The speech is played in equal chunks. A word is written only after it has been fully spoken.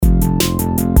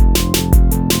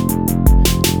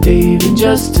Dave and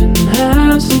Justin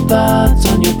have some thoughts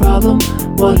on your problem.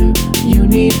 What do you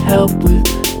need help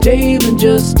with? Dave and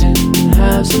Justin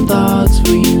have some thoughts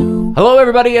for you. Hello,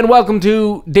 everybody, and welcome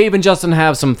to Dave and Justin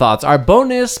Have Some Thoughts, our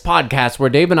bonus podcast where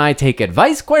Dave and I take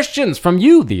advice questions from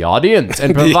you, the audience,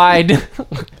 and provide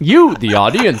you, the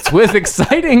audience, with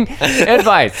exciting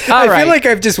advice. All right. I feel like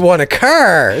I've just won a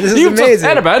car. This is You've amazing. just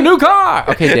had a brand new car.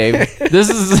 Okay, Dave, this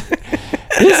is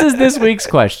this week's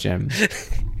question.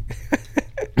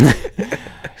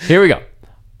 Here we go.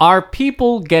 Are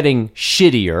people getting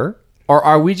shittier, or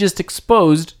are we just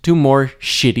exposed to more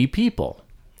shitty people?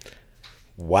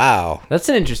 Wow. That's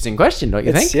an interesting question, don't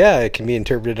you think? Yeah, it can be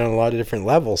interpreted on a lot of different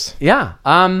levels. Yeah.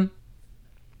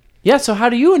 Yeah, so how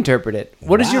do you interpret it?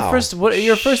 What are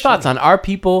your first thoughts on are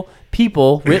people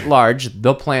writ large,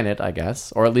 the planet, I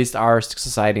guess, or at least our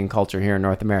society and culture here in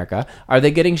North America, are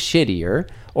they getting shittier,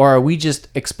 or are we just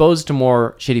exposed to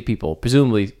more shitty people,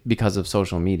 presumably because of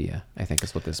social media, I think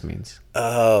is what this means.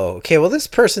 Oh, okay. Well, this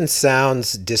person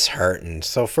sounds disheartened.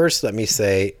 So first, let me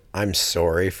say I'm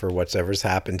sorry for whatever's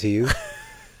happened to you.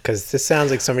 Because this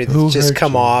sounds like somebody that's just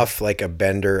come off like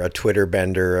a Twitter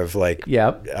bender of like,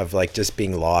 just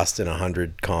being lost in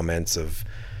 100 comments of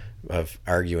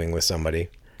arguing with somebody.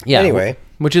 Yeah. Anyway,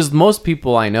 which is most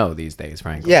people I know these days,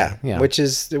 frankly. Yeah. Which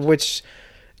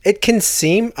it can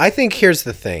seem. I think here's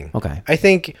the thing. Okay. I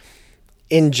think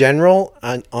in general,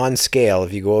 on scale,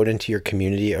 if you go out into your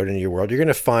community, out into your world, you're going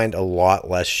to find a lot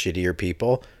less shittier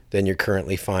people than you're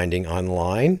currently finding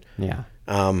online. Yeah.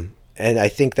 And I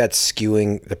think that's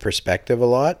skewing the perspective a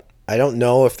lot. I don't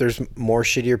know if there's more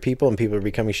shittier people and people are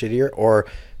becoming shittier, or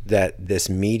that this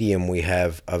medium we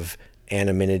have of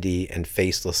anonymity and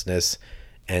facelessness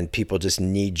and people just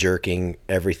knee-jerking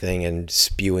everything and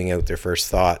spewing out their first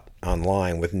thought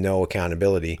online with no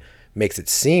accountability makes it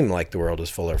seem like the world is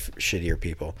full of shittier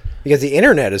people. Because the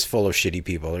internet is full of shitty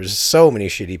people. There's so many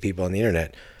shitty people on the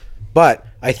internet. But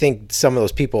I think some of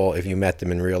those people, if you met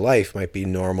them in real life, might be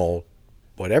normal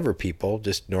whatever people,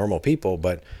 just normal people,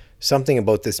 but something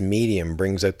about this medium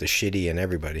brings out the shitty in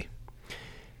everybody.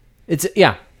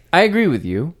 I agree with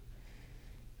you.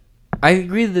 I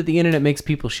agree that the internet makes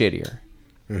people shittier.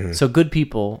 Mm-hmm. So good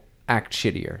people act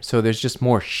shittier. So there's just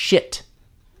more shit.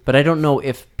 But I don't know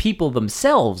if people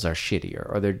themselves are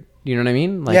shittier, or they're, you know what I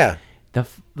mean? Like, yeah.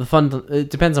 It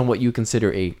depends on what you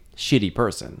consider a shitty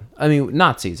person. I mean,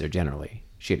 Nazis are generally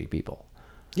shitty people.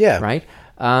 Yeah. Right?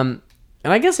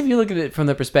 And I guess if you look at it from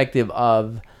the perspective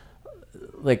of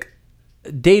like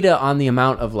data on the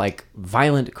amount of like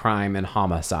violent crime and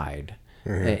homicide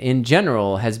in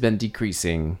general has been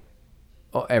decreasing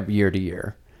every year to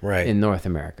year in North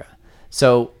America.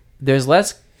 So there's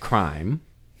less crime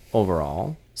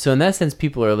overall. So in that sense,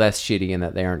 people are less shitty in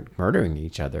that they aren't murdering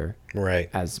each other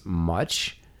as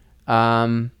much.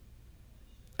 I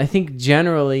think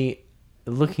generally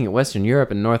looking at Western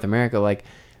Europe and North America, like,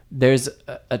 there's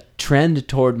a trend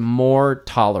toward more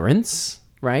tolerance,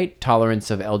 right? Tolerance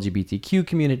of LGBTQ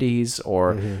communities,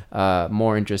 or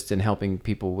more interest in helping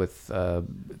people with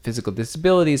physical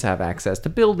disabilities have access to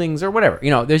buildings or whatever.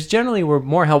 You know, we're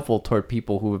more helpful toward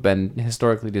people who have been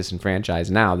historically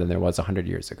disenfranchised now than there was 100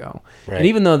 years ago. Right. And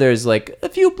even though there's like a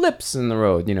few blips in the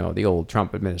road, you know, the old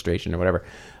Trump administration or whatever,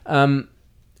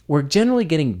 we're generally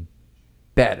getting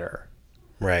better.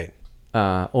 Right.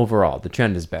 Overall, the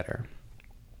trend is better.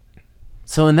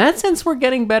 So in that sense, we're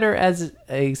getting better as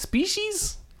a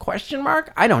species? ?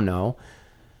 I don't know.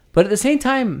 But at the same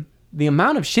time, the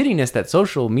amount of shittiness that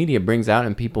social media brings out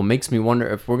in people makes me wonder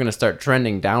if we're going to start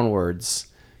trending downwards,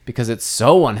 because it's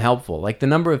so unhelpful. Like the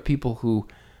number of people who,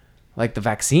 like the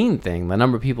vaccine thing, the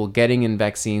number of people getting in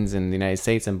vaccines in the United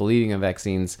States and believing in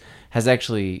vaccines has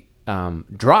actually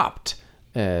dropped.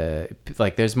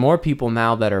 Like there's more people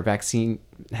now that are vaccine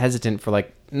hesitant for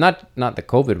like, not the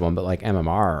COVID one, but like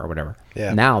MMR or whatever.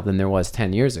 Yeah. Now than there was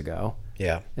 10 years ago.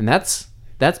 Yeah. And that's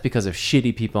because of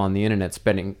shitty people on the internet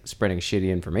spreading shitty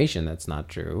information that's not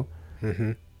true.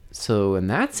 Mm-hmm. So in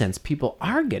that sense, people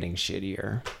are getting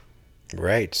shittier.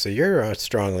 Right. So you're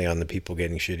strongly on the people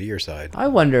getting shittier side. I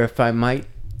wonder if I might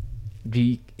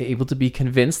be able to be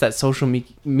convinced that social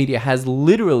media has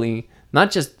literally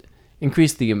not just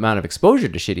increased the amount of exposure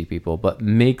to shitty people, but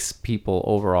makes people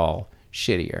overall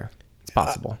shittier. It's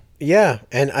possible. Yeah.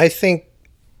 And I think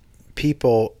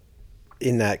people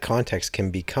in that context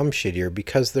can become shittier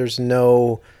because there's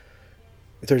no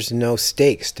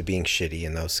stakes to being shitty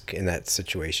in that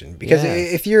situation. Because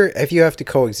if you have to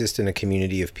coexist in a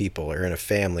community of people, or in a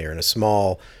family, or in a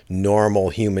small normal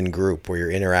human group where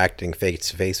you're interacting face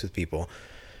to face with people,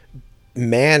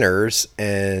 manners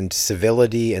and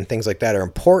civility and things like that are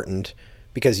important,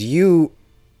 because you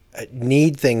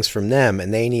need things from them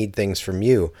and they need things from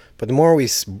you. But the more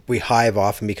we hive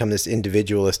off and become this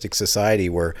individualistic society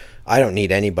where I don't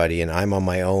need anybody and I'm on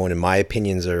my own and my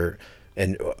opinions are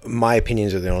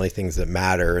the only things that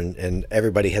matter, and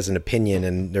everybody has an opinion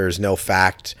and there's no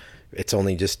fact. It's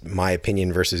only just my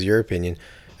opinion versus your opinion.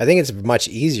 I think it's much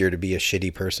easier to be a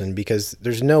shitty person because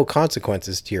there's no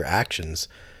consequences to your actions.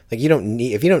 Like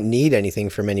if you don't need anything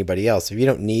from anybody else, if you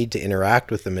don't need to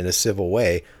interact with them in a civil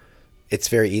way, it's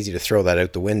very easy to throw that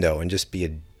out the window and just be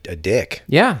a dick.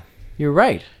 Yeah, you're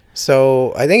right.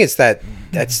 So I think it's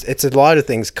a lot of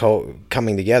things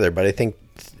coming together, but I think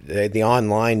the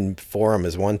online forum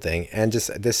is one thing, and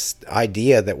just this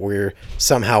idea that we're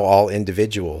somehow all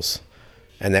individuals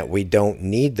and that we don't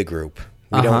need the group.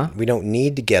 We don't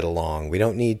need to get along. We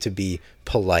don't need to be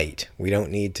polite. We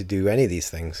don't need to do any of these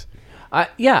things.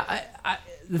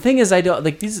 The thing is, I don't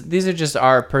like these are just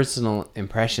our personal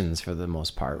impressions for the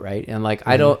most part, right? And like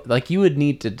I don't like, you would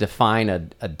need to define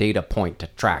a data point to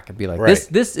track and be like,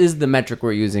 this is the metric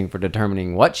we're using for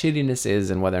determining what shittiness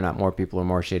is and whether or not more people are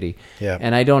more shitty. Yeah.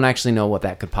 And I don't actually know what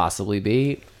that could possibly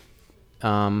be.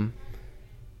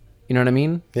 You know what I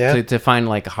mean? Yeah. To find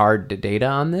like hard data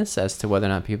on this as to whether or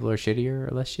not people are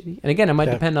shittier or less shitty. And again, it might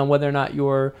depend on whether or not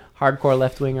you're hardcore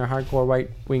left wing or hardcore right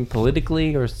wing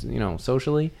politically or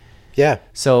socially. Yeah.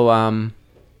 So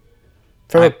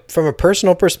from a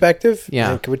personal perspective,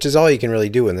 yeah, which is all you can really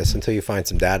do in this until you find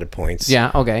some data points.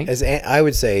 Yeah. Okay. As I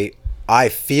would say, I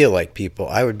feel like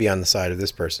I would be on the side of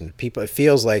this person. It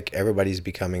feels like everybody's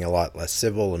becoming a lot less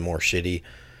civil and more shitty,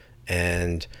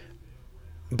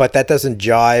 but that doesn't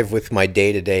jive with my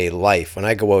day-to-day life. When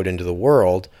I go out into the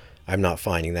world, I'm not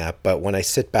finding that. But when I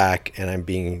sit back and I'm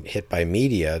being hit by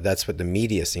media, that's what the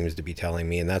media seems to be telling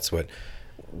me. And that's what,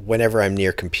 whenever I'm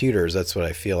near computers, that's what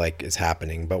I feel like is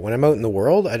happening. But when I'm out in the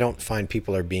world, I don't find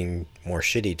people are being more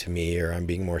shitty to me or I'm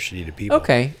being more shitty to people.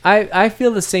 Okay. I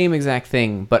feel the same exact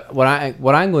thing. But what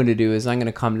I'm going to do is I'm going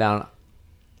to come down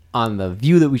on the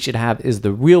view that we should have is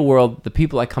the real world. The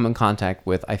people I come in contact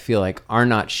with, I feel like are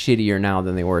not shittier now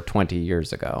than they were 20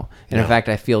 years ago. And in fact,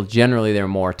 I feel generally they're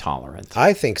more tolerant.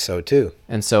 I think so too.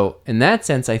 And so in that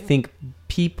sense, I think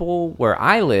people where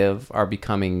I live are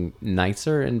becoming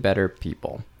nicer and better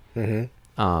people. Mm-hmm.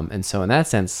 And so in that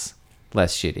sense,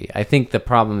 less shitty. I think the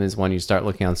problem is when you start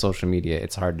looking on social media,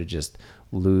 it's hard to just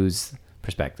lose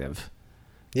perspective.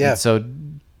 Yeah.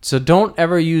 And so don't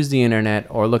ever use the internet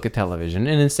or look at television,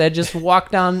 and instead just walk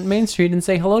down Main Street and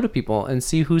say hello to people and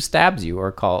see who stabs you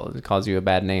or calls you a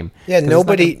bad name. Yeah,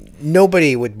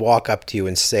 nobody would walk up to you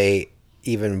and say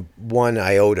even one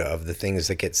iota of the things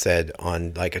that get said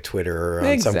on like a Twitter or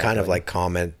on some kind of like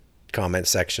comment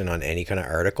section on any kind of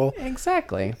article.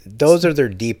 Exactly. Those are their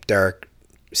deep, dark,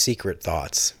 secret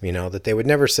thoughts, that they would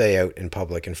never say out in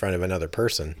public in front of another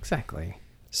person. Exactly.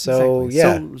 So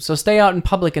yeah. So stay out in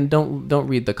public and don't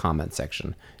read the comment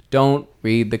section. Don't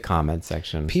read the comment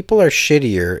section. People are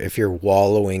shittier if you're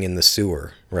wallowing in the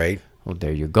sewer, right? Well,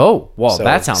 there you go. Well, so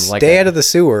that sounds like stay out of the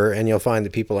sewer, and you'll find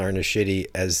that people aren't as shitty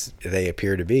as they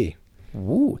appear to be.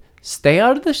 Ooh, stay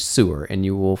out of the sewer, and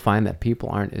you will find that people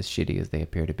aren't as shitty as they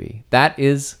appear to be. That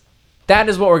is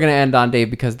what we're going to end on, Dave,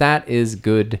 because that is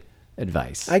good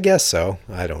advice. I guess so.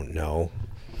 I don't know.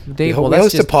 Dave, we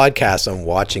host a podcast on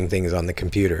watching things on the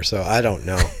computer, so I don't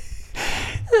know.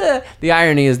 The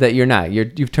irony is that you're not.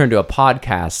 You've turned to a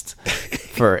podcast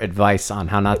for advice on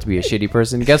how not to be a shitty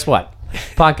person. Guess what?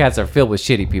 Podcasts are filled with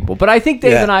shitty people, but I think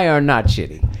Dave and I are not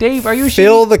shitty. Dave, are you shitty?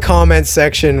 Fill the comment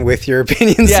section with your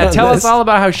opinions on tell this. us all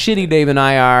about how shitty Dave and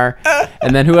I are,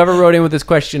 and then whoever wrote in with this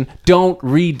question, don't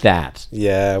read that.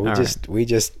 Yeah, we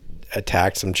just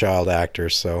attacked some child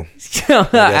actors, so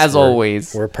as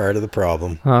always, we're part of the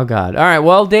problem. Oh God! All right,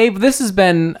 well, Dave, this has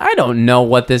been, I don't know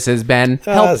what this has been.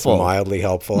 Helpful, mildly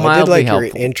helpple. I did like your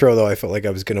intro, though. I felt like I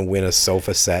was going to win a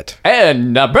sofa set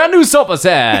and a brand new sofa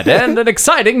set and an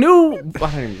exciting new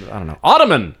I don't know,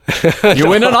 ottoman. You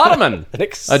win an ottoman, an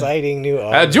exciting new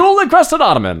ottoman. A jewel encrusted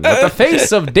ottoman with the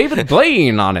face of David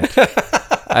Blaine on it.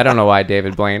 I don't know why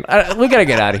David Blaine. We gotta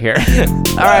get out of here.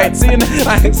 All right, see you next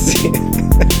time.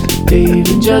 Dave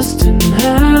and Justin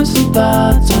have some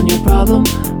thoughts on your problem.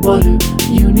 What do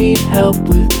you need help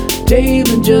with?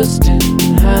 Dave and Justin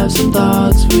have some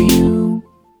thoughts for you.